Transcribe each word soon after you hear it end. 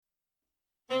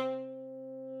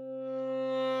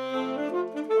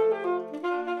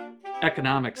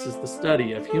Economics is the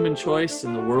study of human choice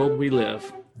in the world we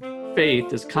live.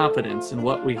 Faith is confidence in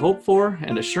what we hope for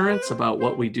and assurance about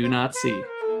what we do not see.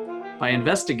 By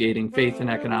investigating faith in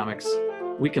economics,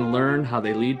 we can learn how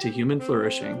they lead to human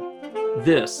flourishing.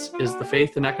 This is the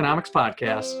Faith in Economics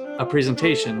Podcast, a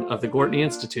presentation of the Gortney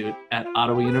Institute at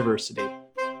Ottawa University.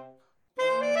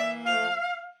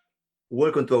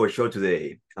 Welcome to our show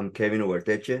today. I'm Kevin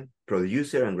Ugarteche,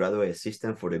 producer and graduate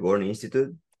assistant for the Gortney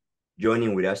Institute.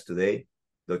 Joining with us today,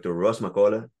 Dr. Ross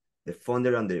McCullough, the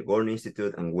founder of the Gortney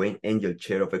Institute and Wayne Angell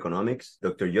Chair of Economics,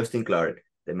 Dr. Justin Clark,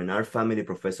 the Menard Family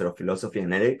Professor of Philosophy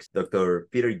and Ethics, Dr.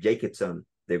 Peter Jacobson,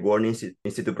 the Gortney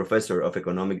Institute Professor of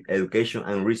Economic Education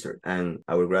and Research, and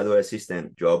our graduate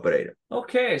assistant, Joe Pereira.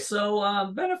 Okay,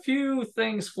 so been a few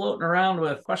things floating around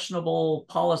with questionable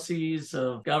policies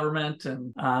of government,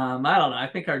 and I don't know, I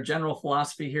think our general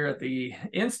philosophy here at the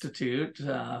Institute,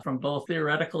 from both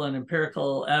theoretical and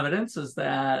empirical evidence, is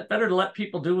that better to let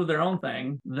people do their own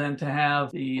thing than to have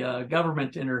the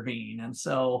government intervene. And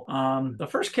so the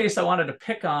first case I wanted to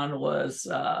pick on was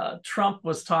Trump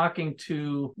was talking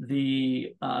to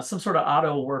the some sort of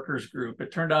auto workers group.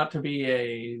 It turned out to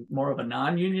be more of a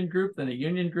non-union group than a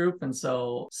union group. And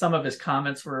so some of his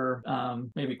comments were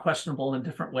maybe questionable in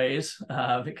different ways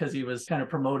because he was kind of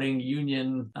promoting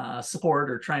union support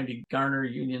or trying to garner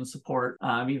union support,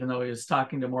 even though he was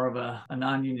talking to more of a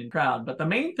non-union crowd. But the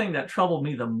main thing that troubled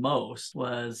me the most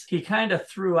was he kind of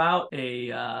threw out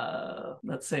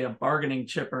let's say a bargaining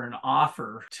chip or an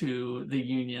offer to the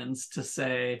unions to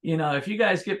say, you know, if you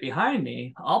guys get behind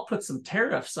me, I'll put some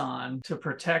tariffs on to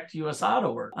protect U.S.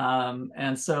 auto work.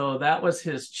 And so that was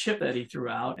his chip that he threw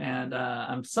out. And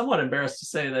I'm somewhat embarrassed to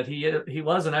say that he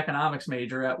was an economics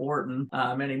major at Wharton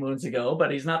many moons ago,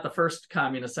 but he's not the first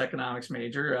communist economics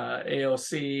major.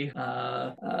 AOC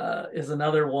is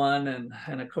another one.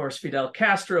 And of course, Fidel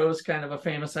Castro is kind of a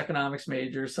famous economics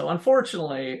major. So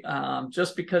unfortunately,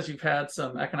 just because you've had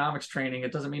some economics training,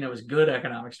 it doesn't mean it was good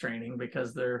economics training,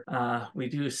 because we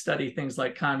do study things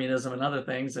like communism and other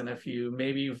things. And if you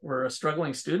maybe were a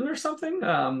struggling student or something,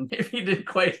 if you didn't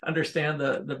quite understand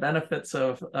the benefits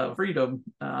of freedom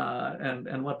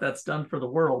and what that's done for the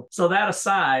world. So that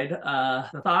aside,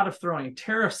 the thought of throwing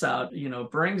tariffs out,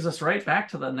 brings us right back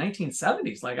to the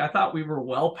 1970s. Like, I thought we were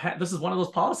well past. This is one of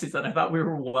those policies that I thought we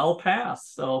were well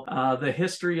past. So the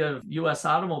history of U.S.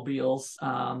 automobiles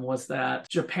was that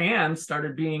Japan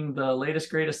started being the latest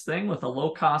greatest thing with a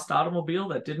low-cost automobile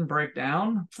that didn't break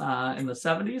down in the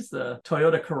 70s, the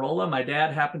Toyota Corolla. My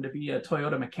dad happened to be a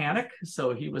Toyota mechanic,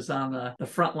 so he was on the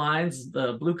front lines,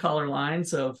 the blue-collar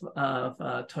lines of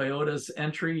Toyota's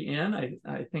entry in.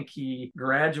 I think he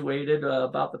graduated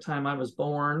about the time I was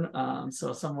born,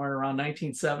 so somewhere around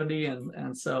 1970,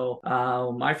 and so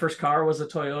my first car was a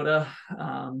Toyota,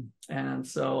 and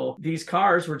so these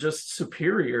cars were just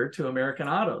superior to American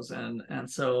autos, and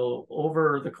so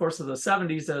over the course of the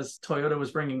 70s, as Toyota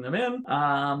was bringing them in,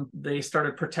 they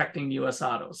started protecting U.S.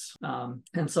 autos,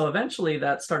 and so eventually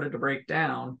that started to break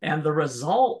down. And the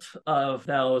result of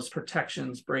those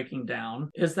protections breaking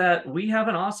down is that we have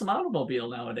an awesome automobile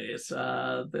nowadays.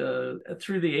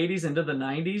 Through the 80s into the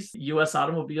 90s, U.S.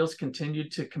 automobiles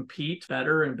continued to compete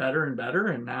better and better and better.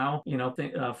 And now,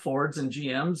 Fords and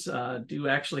GMs do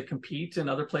actually compete in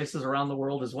other places around the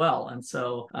world as well. And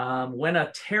so when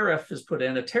a tariff is put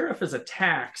in, a tariff is a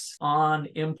tax on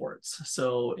imports.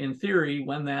 So in theory,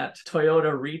 when that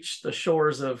Toyota reached the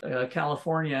shores of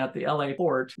California at the LA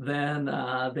port, then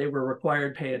they were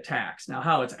required to pay a tax. Now,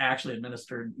 how it's actually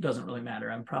administered doesn't really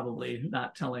matter. I'm probably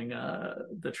not telling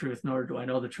the truth, nor do I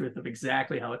know the truth of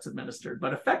exactly how it's administered.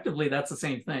 But effectively, that's the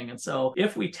same thing. And so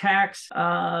if we tax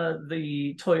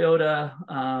the Toyota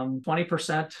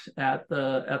 20% at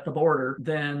the border,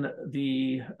 then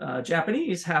the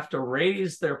Japanese have to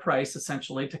raise their price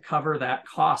essentially to cover that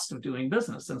cost of doing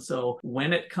business. And so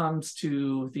when it comes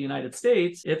to the United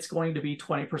States, it's going to be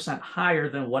 20% higher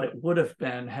than what it would have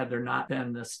been had there not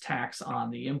been this tax on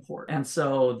the import. And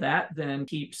so that then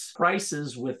keeps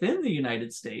prices within the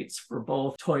United States for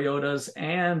both Toyotas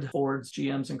and Fords,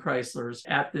 GMs, and Chryslers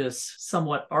at this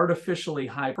somewhat artificially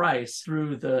high price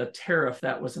through the tariff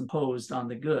that was imposed on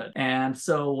the good. And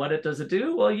so what does it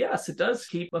do? Well, yes, it does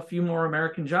keep a few more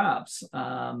American jobs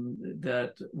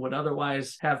that would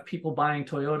otherwise have people buying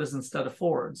Toyotas instead of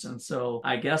Fords. And so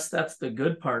I guess that's the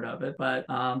good part of it. But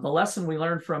the lesson we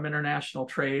learned from international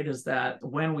trade trade is that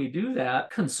when we do that,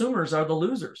 consumers are the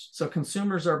losers. So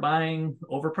consumers are buying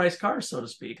overpriced cars, so to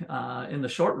speak, in the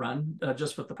short run,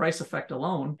 just with the price effect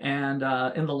alone. And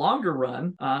in the longer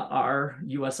run, our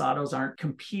U.S. autos aren't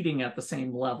competing at the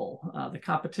same level. The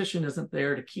competition isn't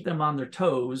there to keep them on their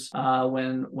toes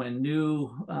when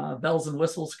new bells and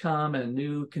whistles come and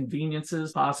new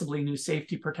conveniences, possibly new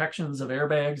safety protections of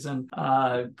airbags and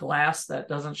glass that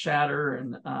doesn't shatter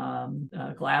and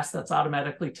glass that's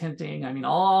automatically tinting. I mean,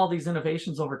 all these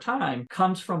innovations over time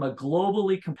comes from a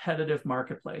globally competitive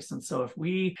marketplace. And so if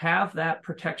we have that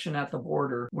protection at the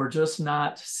border, we're just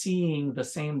not seeing the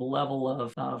same level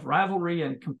of rivalry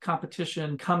and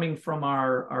competition coming from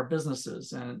our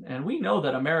businesses. And we know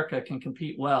that America can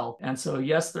compete well. And so,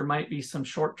 yes, there might be some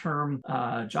short-term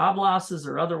job losses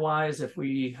or otherwise if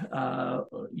we,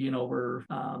 were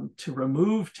to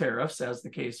remove tariffs, as the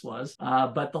case was.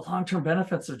 But the long-term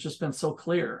benefits have just been so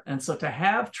clear. And so to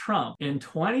have Trump in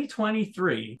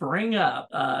 2023 bring up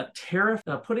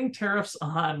putting tariffs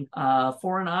on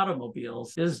foreign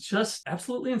automobiles is just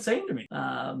absolutely insane to me.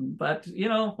 But,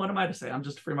 what am I to say? I'm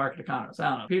just a free market economist. I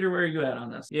don't know. Peter, where are you at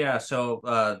on this? Yeah, so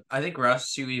I think,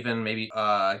 Russ, you even maybe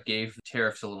gave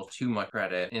tariffs a little too much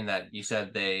credit in that you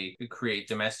said they create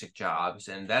domestic jobs,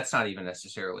 and that's not even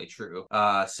necessarily true.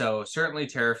 So certainly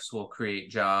tariffs will create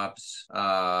jobs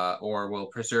or will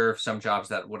preserve some jobs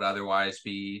that would otherwise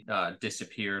be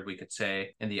disappeared, we could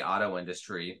say, in the auto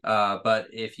industry. But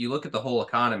if you look at the whole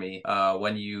economy,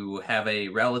 when you have a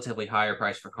relatively higher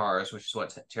price for cars, which is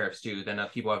what tariffs do, then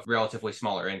people have relatively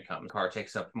smaller income. Car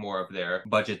takes up more of their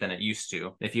budget than it used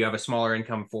to. If you have a smaller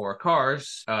income for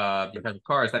cars, because of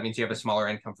cars, that means you have a smaller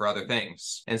income for other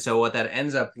things. And so what that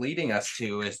ends up leading us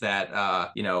to is that,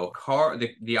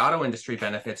 the auto industry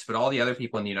benefits, but all the other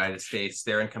people in the United States,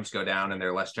 their incomes go down and there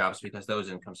are less jobs because those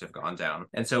incomes have gone down.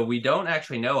 And so we don't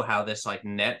actually know how this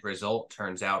net result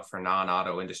turns out for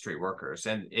non-auto industry workers.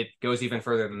 And it goes even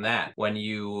further than that. When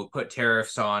you put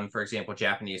tariffs on, for example,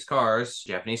 Japanese cars,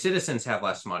 Japanese citizens have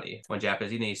less money. When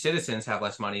Japanese citizens have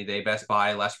less money, they best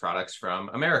buy less products from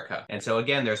America. And so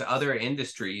again, there's other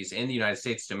industries in the United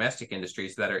States, domestic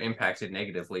industries, that are impacted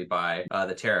negatively by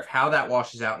the tariff. How that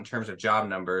washes out in terms of job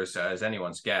numbers is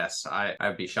anyone's guess.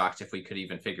 I'd be shocked if we could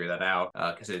even figure that out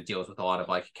because it deals with a lot of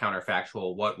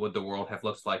counterfactual, what would the world have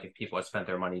looked like if people had spent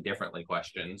their money differently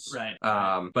questions. Right.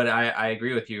 But I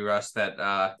agree with you, Russ,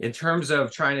 that in terms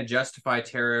of trying to justify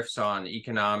tariffs on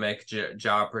economic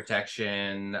job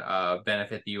protection,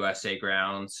 benefit the USA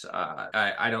grounds,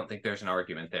 I don't think there's an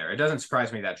argument there. It doesn't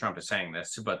surprise me that Trump is saying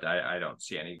this, but I don't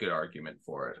see any good argument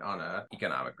for it on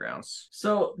economic grounds.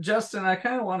 So, Justin, I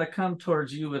kind of want to come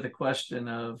towards you with a question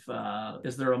of,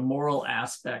 is there a moral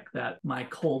aspect that my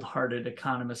cold-hearted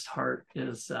economist heart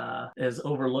is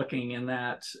overlooking in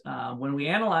that when we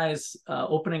analyze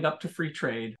opening up to free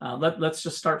trade, let's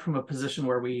just start from a position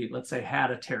where we, let's say,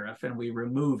 had a tariff and we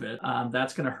remove it.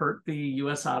 That's going to hurt the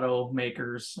U.S.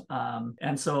 automakers.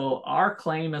 And so our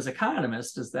claim as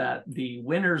economists is that the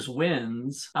winners'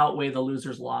 wins outweigh the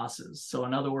losers' losses. So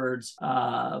in other words,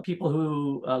 people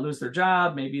who lose their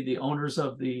job, maybe the owners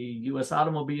of the U.S.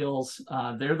 automobiles,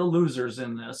 they're the losers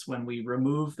in this when we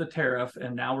remove the tariff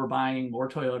and now we're buying more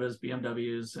Toyotas,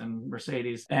 BMWs, and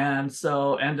Mercedes. And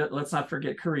so, and let's not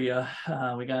forget Korea.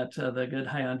 We got the good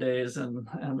Hyundais and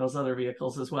those other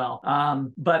vehicles as well.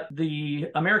 But the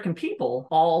American people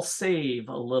all save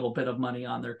a little bit of money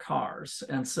on their cars.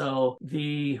 And so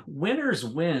the winners'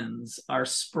 wins are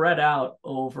spread out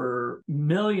over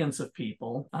millions of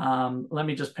people. Let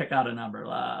me just pick out a number,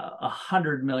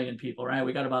 100 million people, right?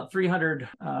 We got about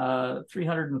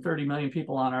 330 million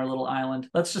people on our little island.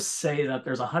 Let's just say that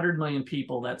there's 100 million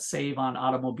people that save on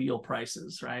automobile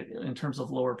prices, right, in terms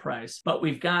of lower price. But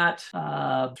we've got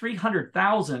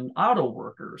 300,000 auto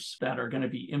workers that are going to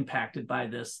be impacted by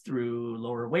this through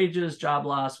lower wages, job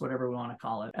loss, whatever we want to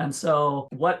call it. And so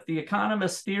what the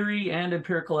economist theory and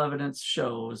empirical evidence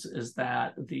shows is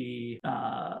that the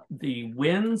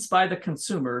wins by the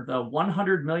consumer, the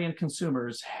 100 million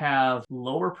consumers, have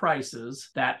lower prices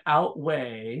that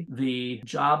outweigh the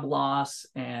job loss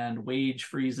and wage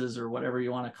freezes, or whatever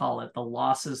you want to call it, the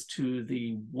losses to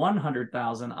the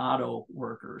 100,000 auto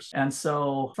workers. And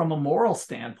so from a moral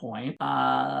standpoint,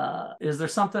 is there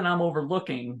something I'm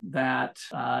overlooking that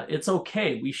it's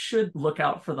okay? We should look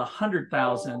out for the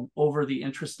 100,000 over the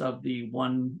interest of the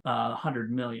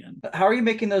 100 million. How are you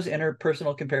making those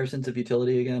interpersonal comparisons of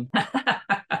utility again?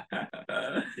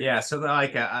 Yeah, so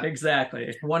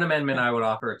exactly. One amendment I would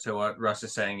offer to what Russ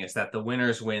is saying is that the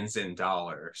winners' wins in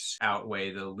dollars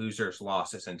outweigh the losers'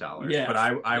 losses in dollars. Yes. But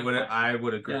I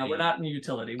would agree. Yeah, we're not in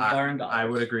utility. We are in dollars. I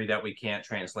would agree that we can't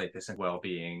translate this in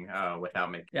well-being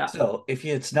without making. Yeah. So if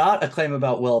it's not a claim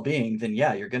about well-being, then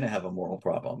yeah, you're going to have a moral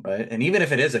problem, right? And even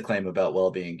if it is a claim about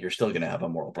well-being, you're still going to have a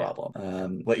moral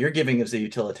problem. What you're giving is a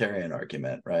utilitarian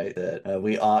argument, right? That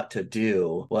we ought to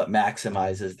do what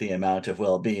maximizes the amount of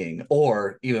well-being,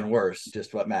 or even worse,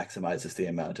 just what maximizes the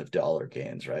amount of dollar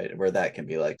gains, right? Where that can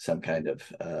be like some kind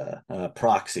of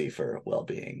proxy for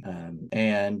well-being.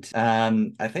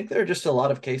 I think there are just a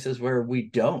lot of cases where we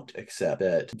don't accept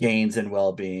that gains in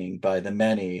well-being by the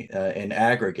many in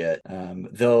aggregate,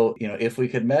 though, if we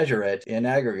could measure it in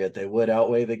aggregate, they would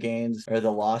outweigh the gains or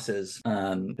the losses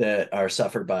that are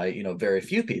suffered by, very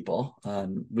few people.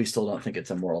 We still don't think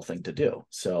it's a moral thing to do.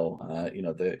 So,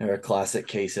 there are classic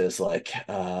cases like,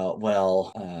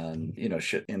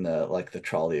 in the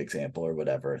trolley example or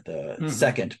whatever, the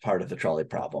second part of the trolley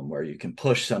problem where you can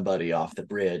push somebody off the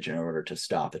bridge in order to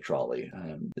stop the trolley.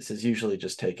 This is usually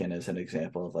just taken as an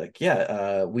example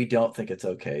of we don't think it's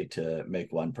okay to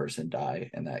make one person die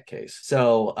in that case.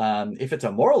 So if it's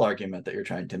a moral argument that you're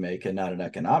trying to make and not an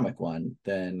economic one,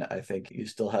 then I think you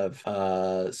still have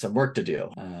some work to do.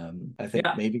 I think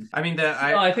maybe. I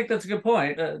think that's a good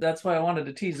point. That's why I wanted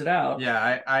to tease it out.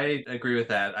 Yeah, I agree with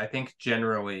that. I think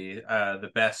generally the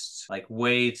best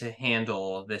way to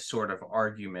handle this sort of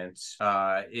argument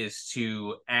is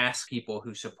to ask people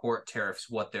who support tariffs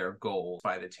what their goal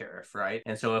by the tariff, right?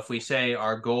 And so if we say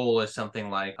our goal is something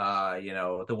like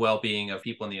the well-being of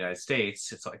people in the United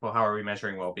States, it's like, well, how are we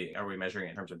measuring well-being? Are we measuring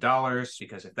it in terms of dollars?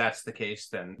 Because if that's the case,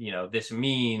 then this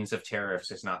means of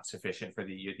tariffs is not sufficient for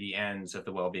the ends of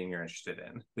the well-being you're interested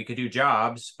in. We could do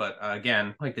jobs, but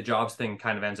again, the jobs thing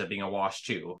kind of ends up being a wash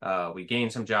too. We gain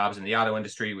some jobs in the auto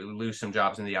industry, we lose some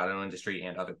jobs in the auto industry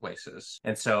and other places.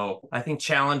 And so I think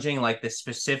challenging the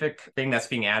specific thing that's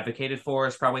being advocated for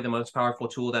is probably the most powerful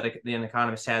tool that an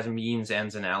economist has, means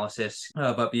ends analysis.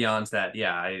 But beyond that,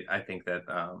 I think that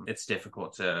it's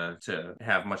difficult to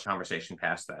have much conversation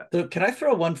past that. So can I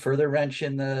throw one further wrench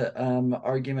in the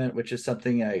argument, which is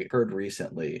something I heard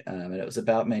recently, and it was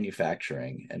about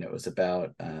manufacturing, and it was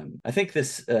about, I think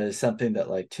this is something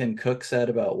that Tim Cook said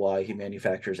about why he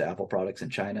manufactures Apple products in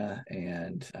China,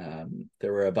 and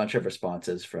there were a bunch of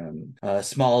responses from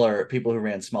smaller people who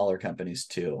ran smaller companies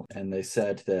too, and they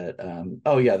said that,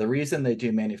 the reason they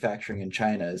do manufacturing in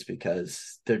China is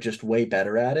because they're just way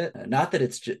better at it. Not that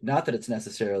it's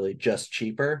necessarily just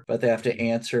cheaper, but they have to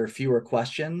answer fewer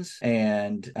questions,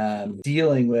 and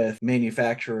dealing with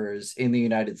manufacturers in the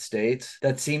United States,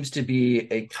 that seems to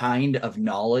be a kind of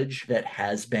knowledge that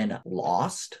has been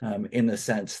lost, in the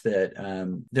sense that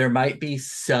there might be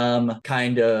some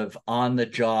kind of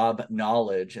on-the-job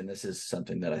knowledge, and this is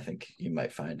something that I think you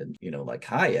might find in, like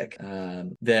Hayek,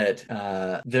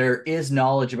 that there is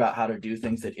knowledge about how to do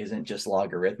things that isn't just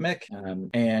logarithmic,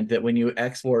 and that when you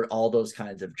export all those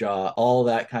kinds of all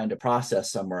that kind of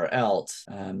process somewhere else,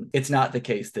 it's not the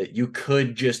case that you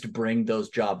could just bring those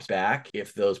jobs back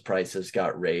if those prices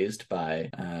got raised by,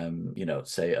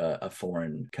 say a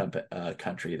foreign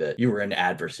country that you were an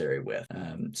adversary with.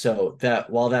 So that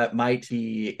while that might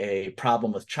be a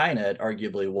problem with China, it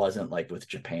arguably wasn't with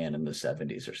Japan in the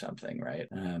 70s or something, right?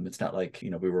 It's not like,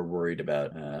 we were worried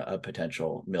about a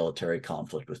potential military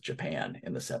conflict with Japan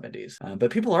in the 70s.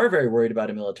 But people are very worried about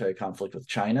a military conflict with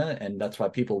China, and that's why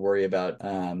people worry about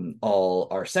all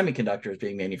our semiconductors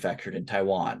being manufactured in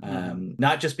Taiwan.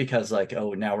 Not just because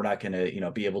now we're not going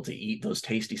to, be able to eat those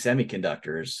tasty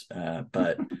semiconductors,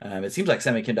 but it seems like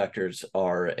semiconductors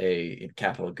are a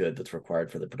capital good that's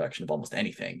required for the production of almost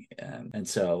anything. And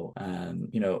so,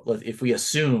 if we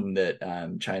assume that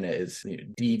China is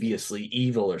deviously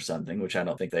evil or something, which I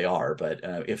don't think they are, but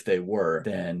if they were,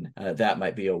 then that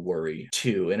might be a worry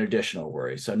too, an additional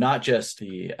worry. So not just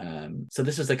so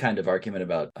this is the kind of argument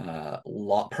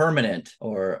about permanent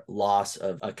or loss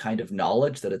of a kind of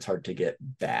knowledge that it's hard to get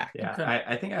back. Yeah, okay.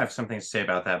 I think I have something to say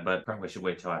about that, but probably should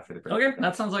wait till after the break. Okay,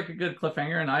 that sounds like a good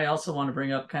cliffhanger. And I also want to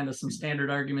bring up kind of some standard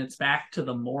arguments back to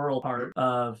the moral part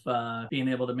of being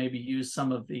able to maybe use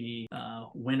some of the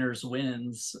winners'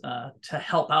 wins to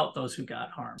help out those who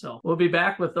got harmed. So we'll be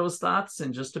back with those thoughts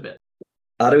in just a bit.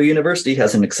 Ottawa University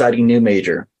has an exciting new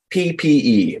major,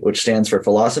 PPE, which stands for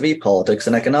Philosophy, Politics,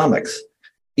 and Economics.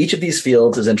 Each of these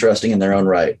fields is interesting in their own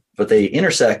right, but they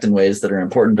intersect in ways that are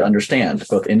important to understand,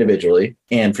 both individually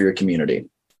and for your community.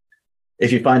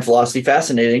 If you find philosophy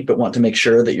fascinating, but want to make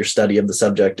sure that your study of the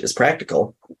subject is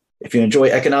practical, if you enjoy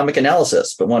economic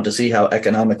analysis, but want to see how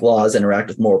economic laws interact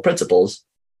with moral principles,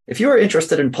 If you are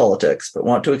interested in politics but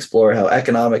want to explore how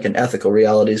economic and ethical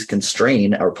realities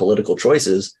constrain our political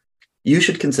choices, you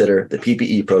should consider the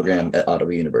PPE program at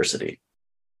Ottawa University.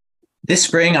 This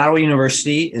spring, Ottawa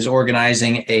University is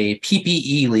organizing a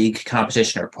PPE League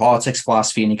competition, or Politics,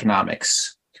 Philosophy, and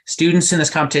Economics. Students in this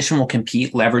competition will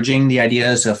compete leveraging the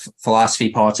ideas of philosophy,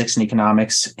 politics, and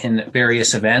economics in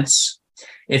various events.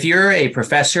 If you're a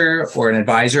professor or an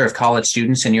advisor of college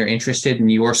students and you're interested in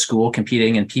your school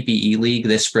competing in PPE League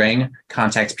this spring,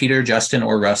 contact Peter, Justin,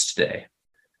 or Russ today.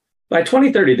 By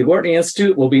 2030, the Gortney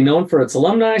Institute will be known for its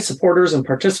alumni, supporters, and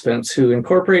participants who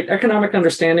incorporate economic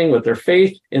understanding with their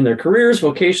faith in their careers,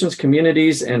 vocations,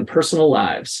 communities, and personal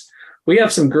lives. We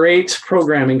have some great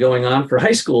programming going on for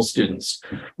high school students.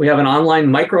 We have an online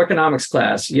microeconomics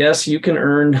class. Yes, you can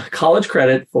earn college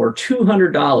credit for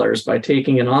 $200 by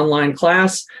taking an online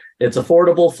class. It's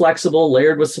affordable, flexible,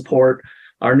 layered with support.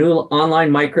 Our new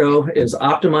online micro is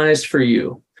optimized for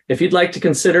you. If you'd like to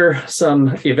consider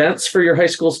some events for your high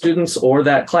school students or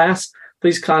that class,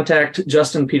 please contact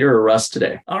Justin, Peter, or Russ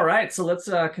today. All right, so let's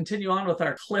continue on with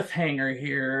our cliffhanger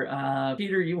here.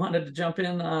 Peter, you wanted to jump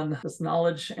in on this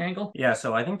knowledge angle? Yeah,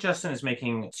 so I think Justin is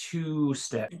making two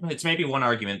steps. It's maybe one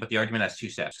argument, but the argument has two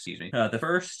steps, excuse me. The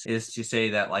first is to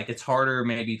say that like it's harder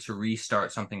maybe to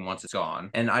restart something once it's gone.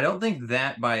 And I don't think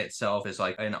that by itself is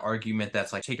like an argument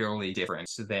that's like particularly different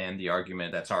than the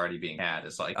argument that's already being had.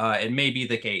 It's like it may be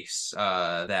the case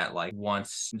that like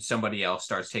once somebody else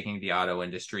starts taking the auto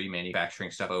industry, manufacturing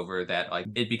stuff over, that like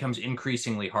it becomes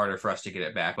increasingly harder for us to get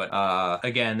it back. But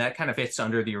again, that kind of fits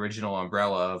under the original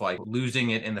umbrella of like losing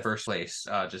it in the first place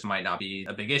just might not be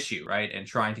a big issue, right? And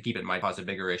trying to keep it might cause a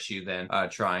bigger issue than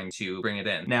trying to bring it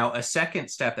in. Now, a second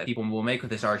step that people will make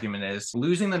with this argument is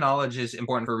losing the knowledge is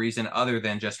important for a reason other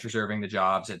than just preserving the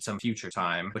jobs at some future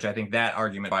time, which I think that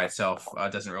argument by itself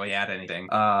doesn't really add anything.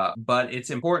 But it's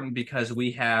important because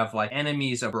we have like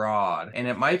enemies abroad, and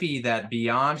it might be that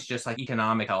beyond just like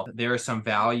economic health, there is some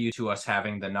value to us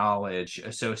having the knowledge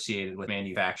associated with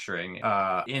manufacturing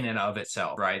in and of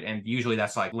itself, right? And usually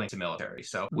that's like linked to military.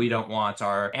 So we don't want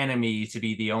our enemy to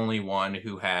be the only one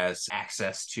who has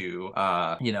access to,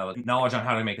 knowledge on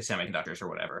how to make the semiconductors or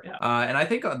whatever. Yeah. And I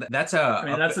think that's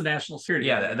that's a national security.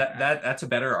 Yeah, that's a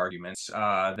better argument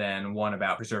than one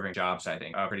about preserving jobs, I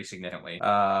think, pretty significantly.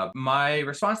 My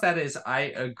response to that is I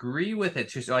agree with it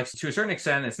to a certain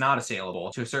extent. It's not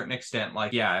assailable. To a certain extent,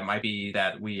 like, yeah, it might be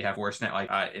that we have worse net. Like,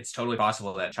 it's totally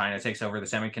possible that China takes over the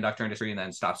semiconductor industry and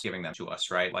then stops giving them to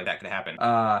us, right? Like that could happen.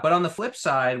 But on the flip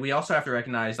side, we also have to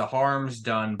recognize the harms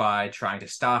done by trying to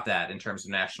stop that in terms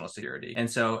of national security. And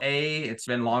so, it's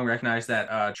been long recognized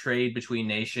that trade between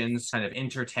nations kind of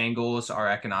intertangles our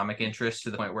economic interests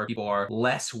to the point where people are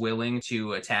less willing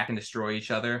to attack and destroy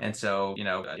each other. And so,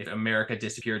 if America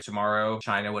disappeared tomorrow,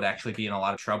 China would actually be in a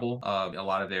lot of trouble. A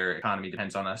lot of their economy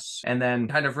depends on us. And then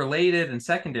kind of related and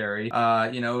secondary,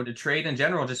 the trade in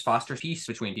general just fosters peace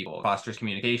between people, fosters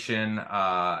communication,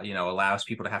 allows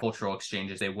people to have cultural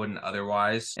exchanges they wouldn't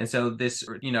otherwise. And so this,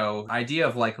 idea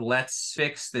of like, let's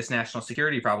fix this national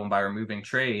security problem by removing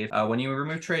trade. When you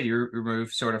remove trade, you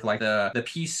remove sort of like the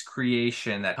peace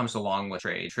creation that comes along with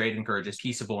trade. Trade encourages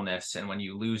peaceableness, and when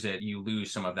you lose it, you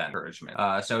lose some of that encouragement.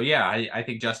 I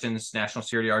think Justin's national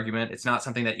security argument, it's not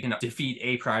something that you can defeat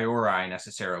a priori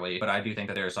necessarily, but I do think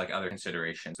that there's like other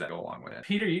considerations that go along with it.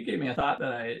 Peter, you gave me a thought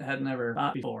that I had never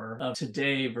thought before of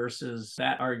today versus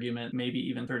that argument maybe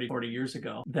even 30, 40 years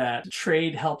ago, that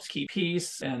trade helps keep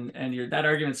peace, and that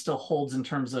argument still holds in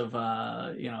terms of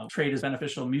trade is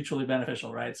beneficial, mutually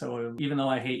beneficial, right? So even though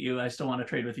I hate you, I still want to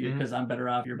trade with you because I'm better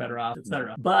off, you're better off,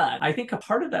 etc. But I think a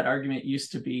part of that argument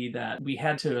used to be that we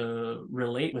had to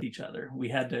relate with each other, we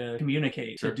had to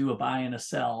communicate, to do a buy and a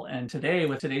sell. And today,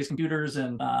 with today's computers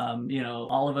and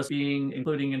all of us being,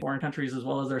 including in foreign countries as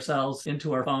well as ourselves,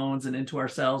 into our phones and into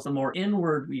ourselves, the more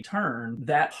inward we turn,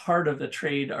 that part of the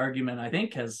trade argument I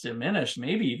think has diminished,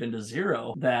 maybe even to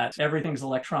zero, that everything's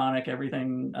electronic,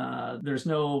 everything, there's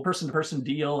no person-to-person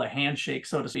deal, a handshake,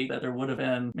 so to speak, that there would have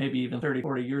been maybe even 30,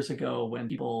 40 years ago when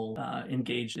people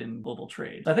engaged in global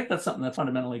trade. So I think that's something that's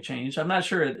fundamentally changed. I'm not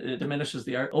sure it diminishes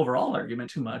the overall argument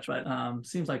too much, but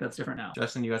seems like that's different now.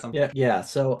 Justin, you got something? Yeah.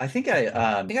 So I think I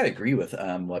agree with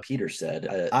what Peter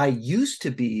said. I used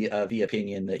to be of the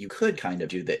opinion that you could kind of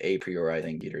do the a priori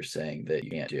thing Peter's saying that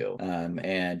you can't do.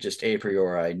 And just a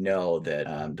priori, I know that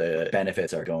the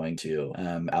benefits are going to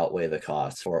outweigh the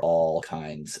costs for all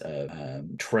kinds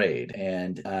of trade.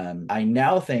 And I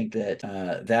now think that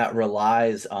that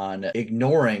relies on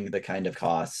ignoring the kind of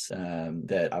costs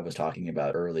that I was talking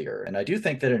about earlier. And I do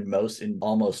think that in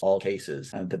almost all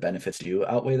cases, the benefits do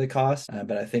outweigh the costs.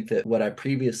 But I think that what I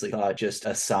previously thought just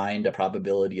assigned a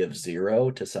probability of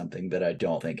 0 to something that I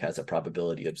don't think has a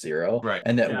probability of 0. Right.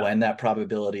 And that when that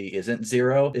probability isn't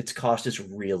 0, its cost is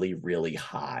really, really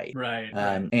high. Right.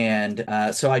 And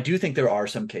so I do think there are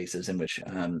some cases in which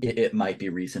it might be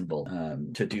reasonable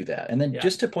to do that. And then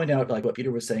just to point out, like what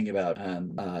Peter was saying about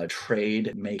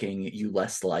trade making you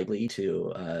less likely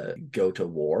to go to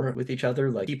war with each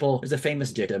other. Like there's a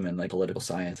famous dictum in like political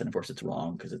science, and of course it's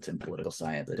wrong because it's in political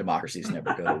science, that democracies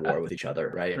never go to war with each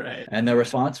other, right? And the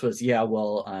response was, yeah,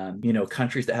 well,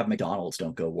 countries that have McDonald's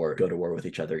don't go to war with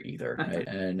each other either, right?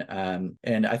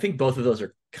 And I think both of those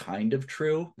are kind of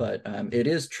true, but it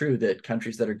is true that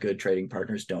countries that are good trading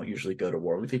partners don't usually go to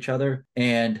war with each other.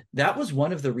 And that was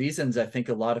one of the reasons I think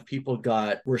a lot of people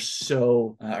were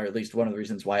so, or at least one of the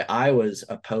reasons why I was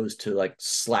opposed to like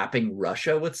slapping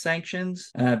Russia with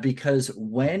sanctions, because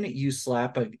when you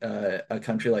slap a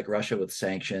country like Russia with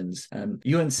sanctions,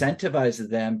 you incentivize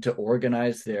them to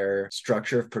organize their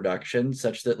structure of production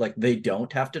such that like they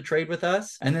don't have to trade with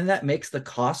us. And then that makes the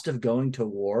cost of going to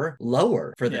war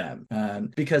lower for them.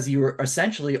 Because you were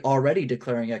essentially already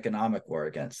declaring economic war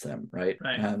against them, right?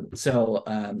 So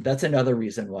that's another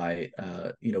reason why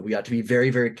we ought to be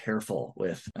very, very careful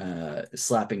with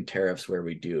slapping tariffs where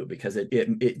we do, because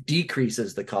it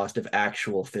decreases the cost of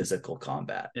actual physical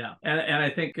combat. Yeah, and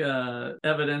I think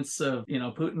evidence of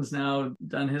Putin's now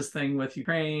done his thing with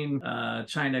Ukraine.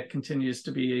 China continues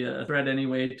to be a threat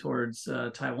anyway towards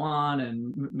Taiwan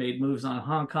and made moves on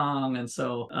Hong Kong, and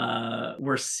so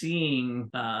we're seeing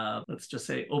let's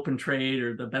just say open trade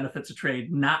or the benefits of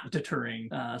trade not deterring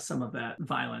some of that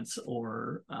violence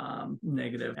or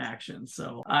negative action.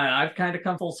 So I've kind of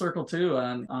come full circle too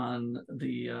on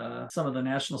the some of the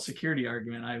national security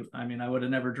argument. I mean, I would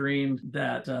have never dreamed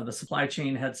that the supply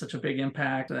chain had such a big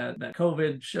impact that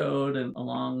COVID showed, and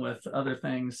along with other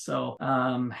things. So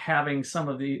having some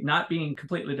of the not being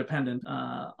completely dependent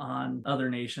on other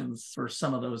nations for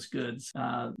some of those goods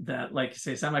that, like you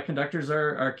say, semiconductors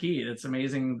are key. It's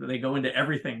amazing that they go into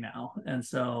everything now. And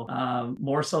so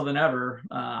more so than ever,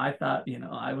 I thought,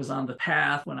 I was on the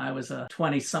path when I was a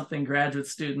 20-something graduate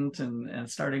student and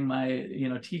starting my,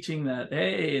 teaching that,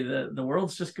 hey, the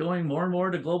world's just going more and more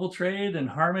to global trade and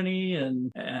harmony.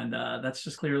 And that's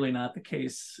just clearly not the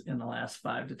case in the last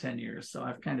 5 to 10 years. So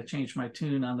I've kind of changed my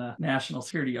tune on the national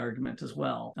security argument as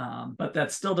well. But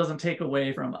that still doesn't take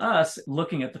away from us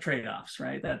looking at the trade-offs,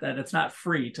 right? That it's not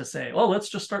free to say, oh, let's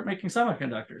just start making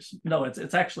semiconductors. No,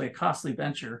 it's actually a costly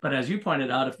venture. But as you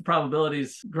pointed out, if the probability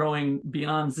is growing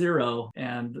beyond 0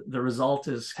 and the result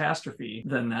is catastrophe,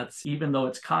 then that's, even though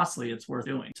it's costly, it's worth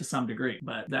doing to some degree.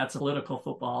 But that's a political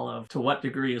football of to what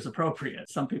degree is appropriate.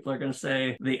 Some people are going to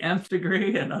say the nth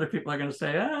degree, and other people are going to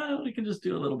say, we can just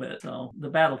do a little bit. So the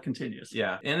battle continues.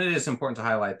 Yeah, and it is important to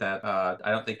highlight that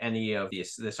I don't think any of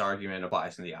this argument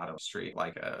applies in the auto industry.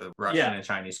 Like Russian and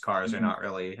Chinese cars are not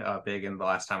really big in the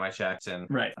last time I checked. And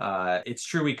it's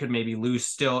true we could maybe lose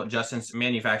still, just in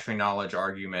manufacturing knowledge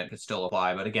argument could still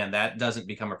apply. But again, that doesn't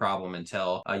become a problem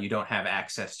until you don't have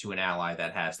access to an ally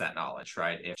that has that knowledge,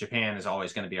 right? If Japan is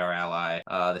always going to be our ally,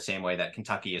 the same way that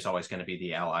Kentucky is always going to be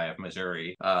the ally of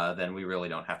Missouri, then we really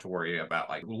don't have to worry about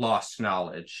like lost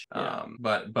knowledge.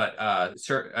 But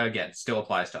again, still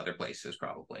applies to other places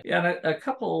probably. Yeah, and a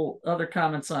couple other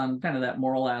comments on kind of that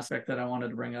moral aspect that I wanted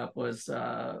to bring up was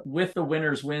with the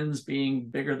winners' wins being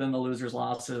bigger than the losers'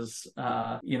 losses,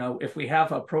 if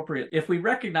we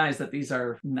recognize that these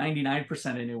are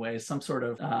 99% anyway, some sort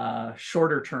of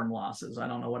shorter term losses. I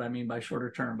don't know what I mean by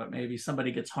shorter term, but maybe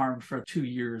somebody gets harmed for 2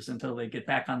 years until they get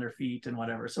back on their feet and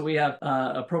whatever. So we have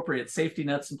appropriate safety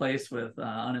nets in place with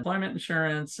unemployment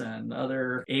insurance and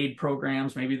other aid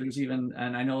programs. Maybe there's even,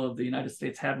 and I know the United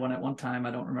States had one at one time,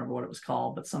 I don't remember what it was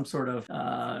called, but some sort of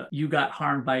you got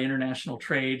harmed by international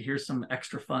trade, here's some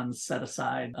extra funds set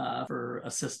aside for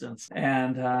assistance.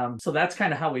 And so that's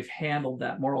kind of how we've handled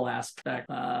that moral aspect aspect,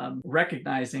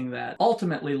 recognizing that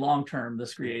ultimately long-term,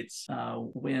 this creates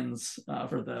wins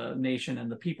for the nation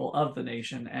and the people of the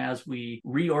nation as we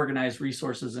reorganize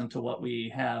resources into what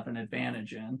we have an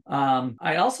advantage in.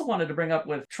 I also wanted to bring up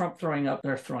with Trump throwing out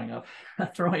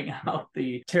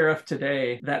the tariff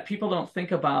today, that people don't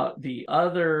think about the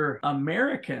other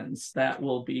Americans that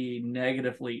will be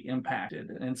negatively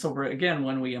impacted. And so again,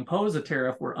 when we impose a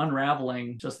tariff, we're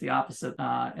unraveling just the opposite.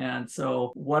 And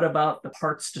so what about the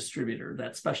parts distributor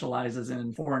that specializes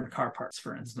in foreign car parts,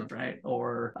 for instance, right?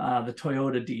 Or the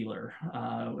Toyota dealer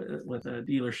with a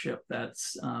dealership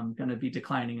that's going to be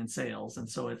declining in sales. And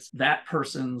so it's that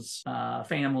person's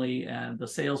family and the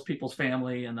salespeople's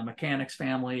family and the mechanic's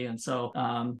family. And so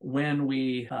when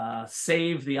we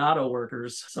save the auto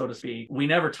workers, so to speak, we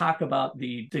never talk about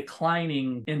the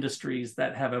declining industries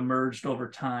that have emerged over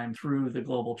time through the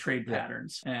global trade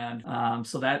patterns. And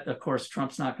so that, of course,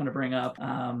 Trump's not going to bring up.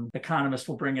 Economists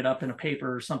will bring it up in a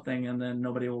paper or something, and then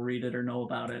nobody will read it or know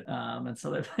about it. And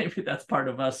so that maybe that's part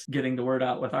of us getting the word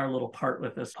out with our little part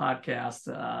with this podcast.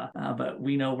 But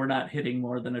we know we're not hitting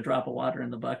more than a drop of water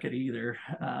in the bucket either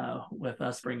with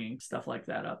us bringing stuff like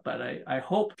that up. But I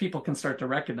hope people can start to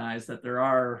recognize that there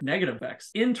are negative effects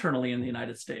internally in the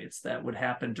United States that would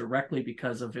happen directly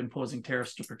because of imposing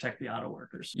tariffs to protect the auto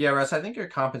workers. Yeah, Russ, I think your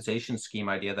compensation scheme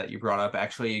idea that you brought up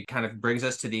actually kind of brings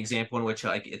us to the example in which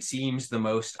like it seems the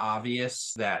most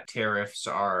obvious that tariffs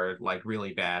are like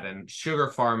really bad. And sugar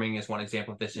farming is one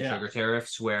example of this in sugar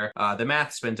tariffs, where the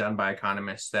math's been done by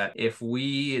economists that if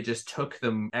we just took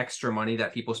the extra money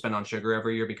that people spend on sugar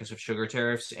every year because of sugar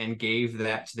tariffs and gave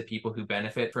that to the people who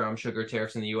benefit from sugar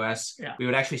tariffs in the US, we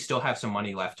would actually still have some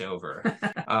money left over.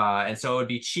 And so it would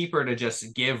be cheaper to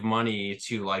just give money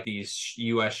to like these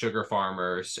US sugar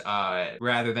farmers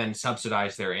rather than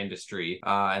subsidize their industry.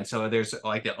 And so there's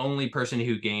like the only person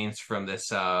who gains from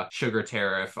this sugar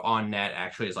tariff on net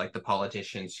actually is like the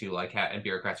politicians who like and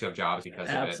bureaucrats who have jobs because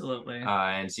of it. Absolutely.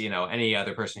 And you know, any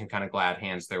other person who kind of glad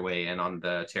hands their way in on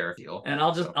the tariff deal. And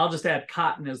I'll just add,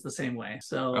 cotton is the same way.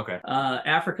 So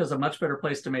Africa's a much better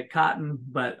place to make cotton,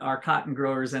 but our cotton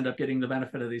growers end up getting the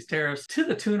benefit of these tariffs to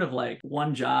the tune of like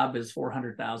one job is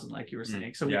 400,000, like you were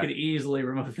saying. So we could easily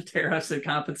remove the tariffs and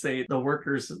compensate the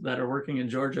workers that are working in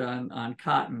Georgia on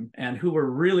cotton, and who we're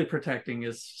really protecting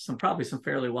is probably some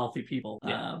fairly wealthy people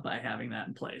by having that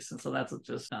in place. And so that's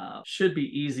just should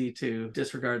be easy to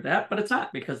disregard that, but it's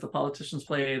not, because the politicians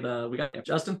play we got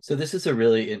Justin. So this is a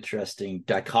really interesting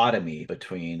dichotomy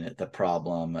between the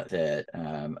problem that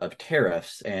of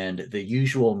tariffs and the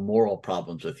usual moral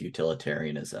problems with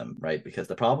utilitarianism, right? Because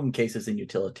the problem cases in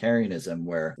utilitarianism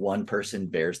where one person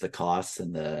bears the costs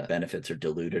and the benefits are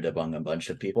diluted among a bunch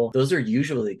of people, those are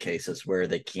usually cases where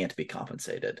they can't be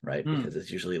compensated, right? Because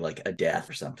it's usually like a death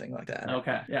or something like that.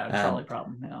 Okay, trolley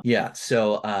problem.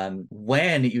 So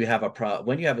when you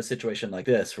have a situation like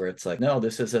this where it's like, no,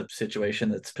 this is a situation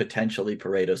that's potentially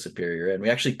Pareto superior, and we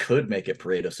actually could make it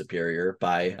Pareto superior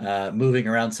by moving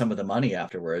around some of the money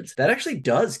afterwards, that actually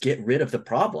does get rid of the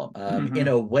problem in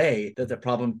a way that the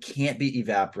problem can't be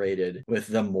evaporated with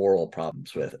the moral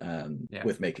problems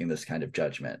with making this kind of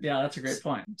judgment. Yeah, that's a great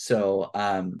point. So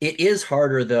it is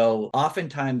harder, though.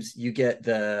 Oftentimes you get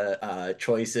the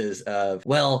choices of,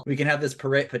 well, we can have this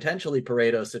potentially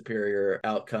Pareto superior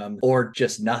outcome or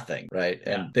just nothing, right?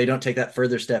 And they don't take that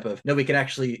further step of, no, we can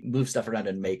actually move stuff around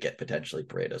and make it potentially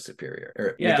Pareto superior,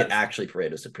 or make it actually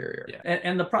Pareto superior.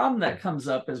 And the problem that comes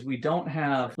up is we don't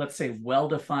have, let's say,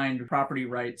 well-defined property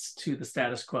rights to the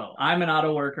status quo. I'm an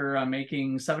auto worker. I'm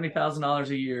making $70,000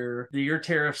 a year. Your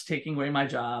tariffs taking away my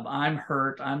job. I'm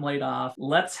hurt. I'm laid off.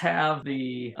 Let's have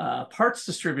the parts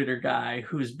distributor guy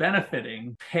who's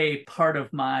benefiting pay part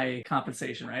of my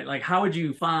compensation, right? Like, how would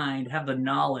you have the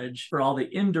knowledge for all the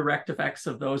indirect effects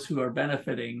of those who are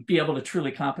benefiting, be able to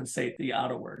truly compensate the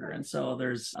auto worker? And so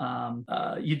there's,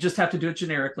 you just have to do it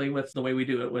generically with the way we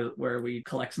do it, where we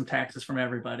collect some taxes from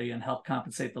everybody and help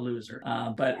compensate the loser.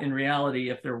 But in reality,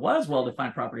 if there was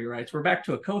well-defined property rights, we're back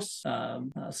to a coast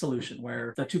solution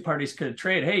where the two parties could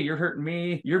trade. Hey, you're hurting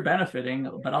me, you're benefiting,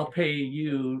 but I'll pay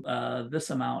you this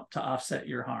amount to offset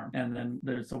your harm. And then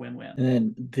there's a win-win. And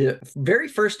then the very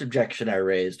first objection I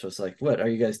raised was like, what, are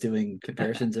you guys doing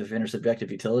comparisons of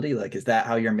intersubjective utility? Like, is that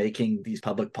how you're making these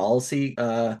public policy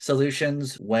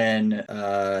solutions when,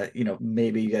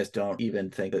 maybe you guys don't even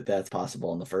think that that's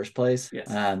possible in the first place? Yes.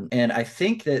 And I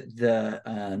think that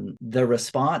the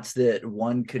response that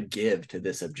one could give to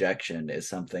this objection is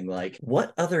something like,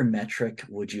 what other metric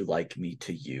would you like me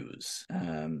to use?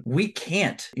 We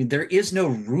can't. There is no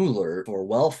ruler for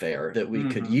welfare that we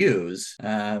could use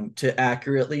to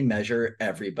accurately measure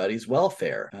everybody's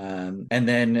welfare and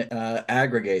then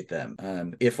aggregate compensate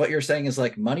them? If what you're saying is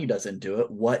like money doesn't do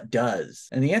it, what does?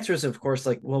 And the answer is, of course,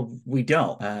 like, well, we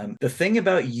don't. The thing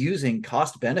about using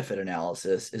cost benefit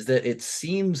analysis is that it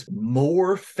seems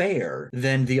more fair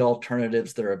than the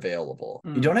alternatives that are available.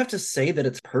 You don't have to say that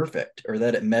it's perfect or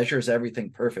that it measures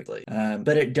everything perfectly,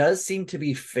 but it does seem to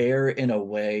be fair in a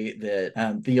way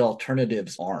that the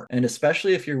alternatives aren't. And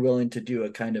especially if you're willing to do a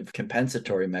kind of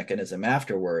compensatory mechanism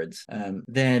afterwards,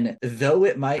 then though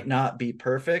it might not be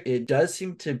perfect, it does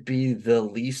seem to be the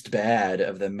least bad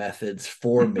of the methods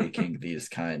for making these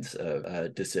kinds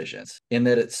of decisions, in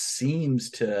that it seems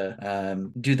to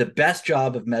do the best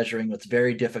job of measuring what's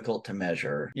very difficult to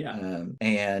measure,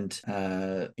 and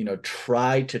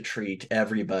try to treat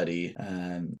everybody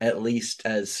at least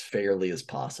as fairly as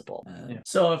possible.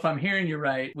 So if I'm hearing you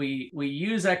right, we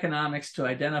use economics to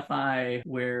identify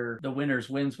where the winner's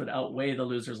wins would outweigh the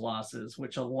loser's losses,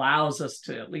 which allows us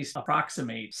to at least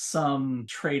approximate some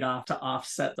trade-off to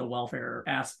offset the welfare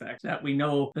aspect, that we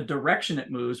know the direction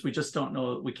it moves, we just don't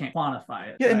know, we can't quantify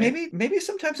it. Yeah, right? and maybe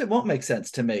sometimes it won't make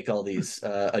sense to make all these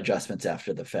adjustments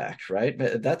after the fact, right?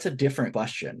 But that's a different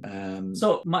question.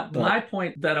 So my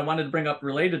point that I wanted to bring up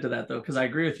related to that, though, because I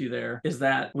agree with you there, is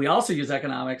that we also use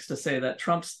economics to say that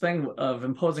Trump's thing of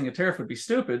imposing a tariff would be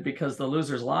stupid because the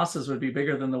loser's losses would be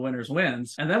bigger than the winner's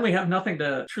wins. And then we have nothing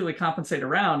to truly compensate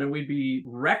around, and we'd be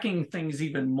wrecking things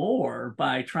even more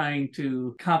by trying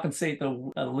to compensate the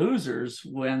losers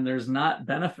when there's not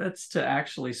benefits to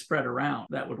actually spread around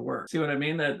that would work. See what I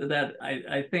mean? That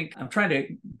I think I'm trying to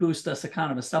boost us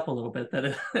economists up a little bit,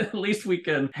 that at least we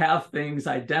can have things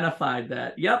identified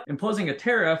that, yep, imposing a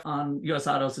tariff on U.S.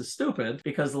 autos is stupid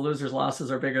because the loser's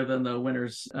losses are bigger than the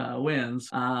winner's wins.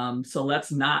 So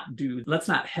let's not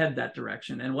head that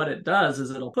direction. And what it does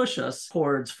is it'll push us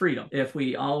towards freedom. If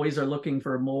we always are looking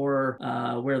for more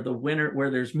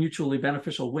where there's mutually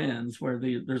beneficial wins, where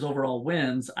there's overall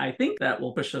wins, I think that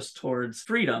will push us towards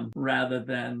freedom rather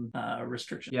than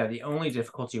restriction. Yeah, the only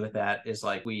difficulty with that is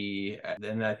like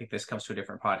and I think this comes to a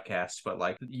different podcast, but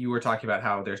like you were talking about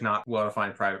how there's not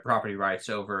well-defined private property rights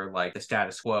over like the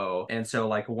status quo. And so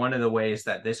like one of the ways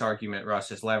that this argument,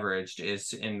 Russ, is leveraged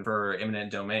is for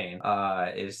eminent domain,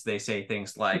 is they say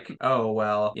things like, oh,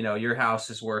 well, your house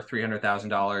is worth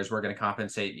 $300,000. We're going to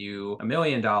compensate you $1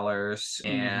 million,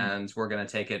 and we're going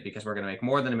to take it because we're going to make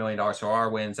more than $1 million. So our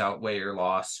wins outweigh your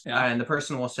loss. Yeah. And the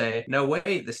person will say, no,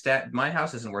 wait, my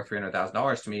house isn't worth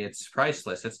 $300,000 to me. It's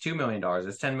priceless. It's $2 million.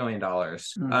 It's $10 million.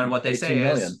 And what they say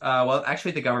is, well,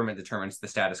 actually, the government determines the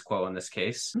status quo in this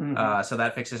case. So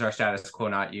that fixes our status quo,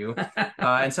 not you.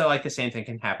 And so like the same thing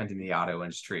can happen in the auto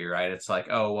industry, right? It's like,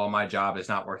 oh, well, my job is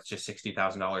not worth just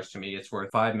 $60,000 to me. It's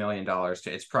worth $5 million.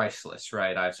 It's priceless,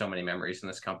 right? I have so many memories in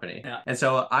this company. Yeah. And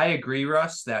so I agree,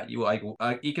 Russ, that you like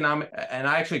economic, and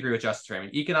I actually agree with Justice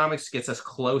Raymond. Economics gets us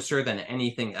closer than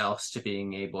anything else to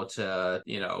being able to,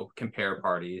 compare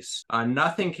parties.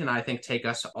 Nothing can, I think, take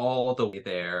us all the way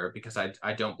there, because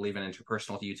I don't believe in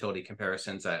interpersonal utility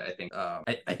comparisons. I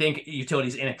think utility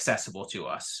is inaccessible to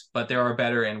us, but there are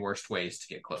better and worse ways to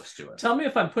get close to it. Tell me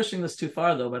if I'm pushing this too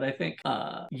far, though, but I think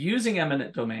using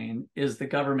eminent domain is the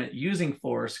government using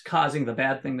force causing the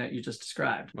bad thing that you just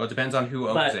described. Well, it depends on who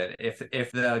owns it.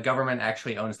 If the government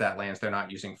actually owns that land, they're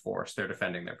not using force. They're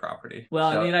defending their property.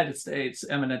 Well, in the United States,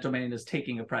 eminent domain is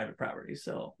taking a private property.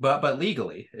 So, but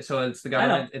legally, so it's the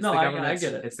government. I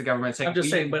get it. It's the government saying. I'm just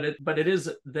saying, but it is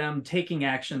them taking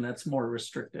action that's more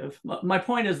restrictive. My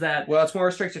point is that, well, it's more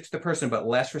restrictive to the person, but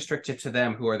less restrictive to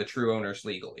them who are the true owners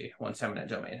legally once eminent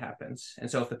domain happens. And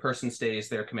so if the person stays,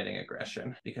 they're committing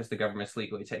aggression because the government's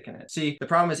legally taken it. See, the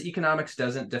problem is economics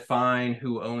doesn't define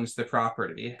who owns the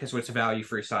property, because it's a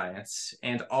value-free science,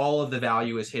 and all of the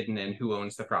value is hidden in who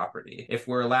owns the property. If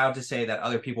we're allowed to say that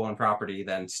other people own property,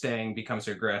 then staying becomes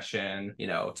aggression,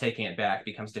 taking it back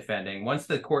becomes defending. Once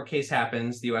the court case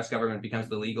happens, the US government becomes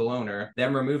the legal owner.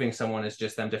 Them removing someone is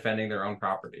just them defending their own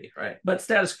property, right? But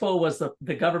status quo was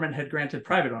the government had granted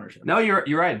private ownership. No, you're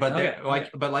right, but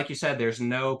but like you said, there's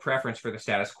no preference for the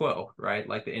status quo, right?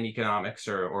 Like in economics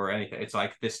or anything, it's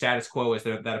like the status quo is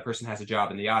that a person has a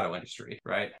job in the auto industry,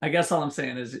 right? I guess all I'm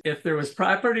saying is, if there was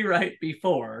property right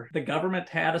before, the government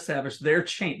had established their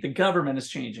change. The government is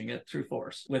changing it through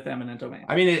force with eminent domain.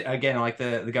 I mean, again, like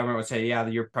the government would say, yeah,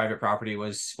 your private property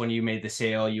was, when you made the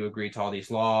sale, you agreed to all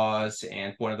these laws,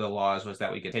 and one of the laws was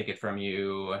that we could take it from from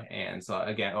you. And so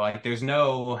again, like there's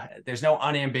no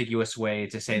unambiguous way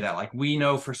to say that, like, we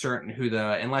know for certain who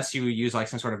unless you use like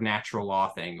some sort of natural law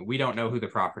thing, we don't know who the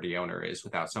property owner is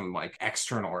without some like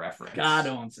external reference. God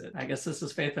owns it. I guess this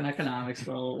is faith in economics.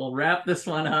 We'll wrap this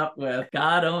one up with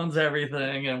God owns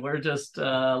everything, and we're just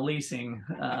leasing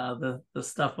the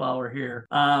stuff while we're here.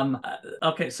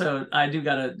 Okay, so I do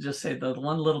gotta just say the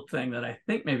one little thing that I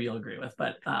think maybe you'll agree with,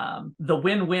 but the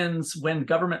win-wins when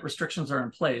government restrictions are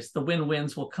in place, the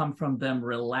win-wins will come from them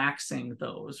relaxing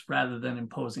those rather than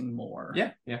imposing more.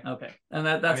 Yeah. Okay, and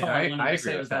that's all I wanted to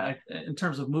say was that in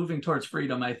terms of moving towards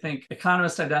freedom, I think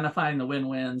economists identifying the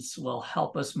win-wins will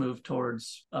help us move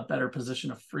towards a better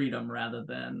position of freedom rather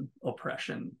than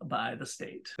oppression by the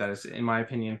state. That is, in my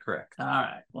opinion, correct. All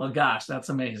right. Well, gosh, that's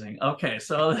amazing. Okay,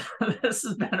 so this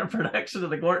has been a production of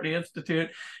the Gortney Institute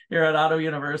here at Auto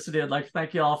University. I'd like to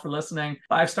thank you all for listening.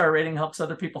 5-star rating helps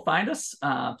other people find us.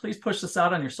 Please push this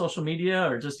out on your social media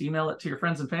or just email it to your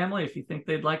friends and family if you think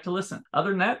they'd like to listen. Other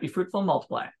than that, be fruitful and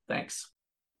multiply. Thanks.